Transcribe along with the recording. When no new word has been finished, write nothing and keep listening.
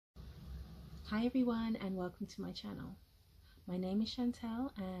Hi everyone and welcome to my channel. My name is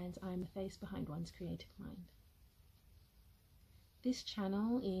Chantelle and I'm the face behind one's creative mind. This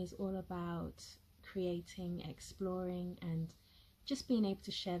channel is all about creating, exploring and just being able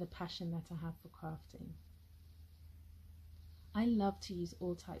to share the passion that I have for crafting. I love to use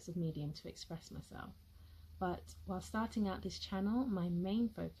all types of medium to express myself, but while starting out this channel, my main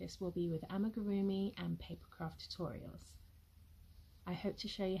focus will be with amigurumi and papercraft tutorials. I hope to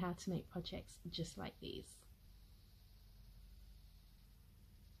show you how to make projects just like these.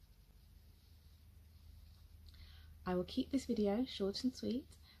 I will keep this video short and sweet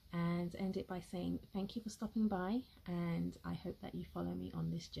and end it by saying thank you for stopping by, and I hope that you follow me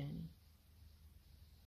on this journey.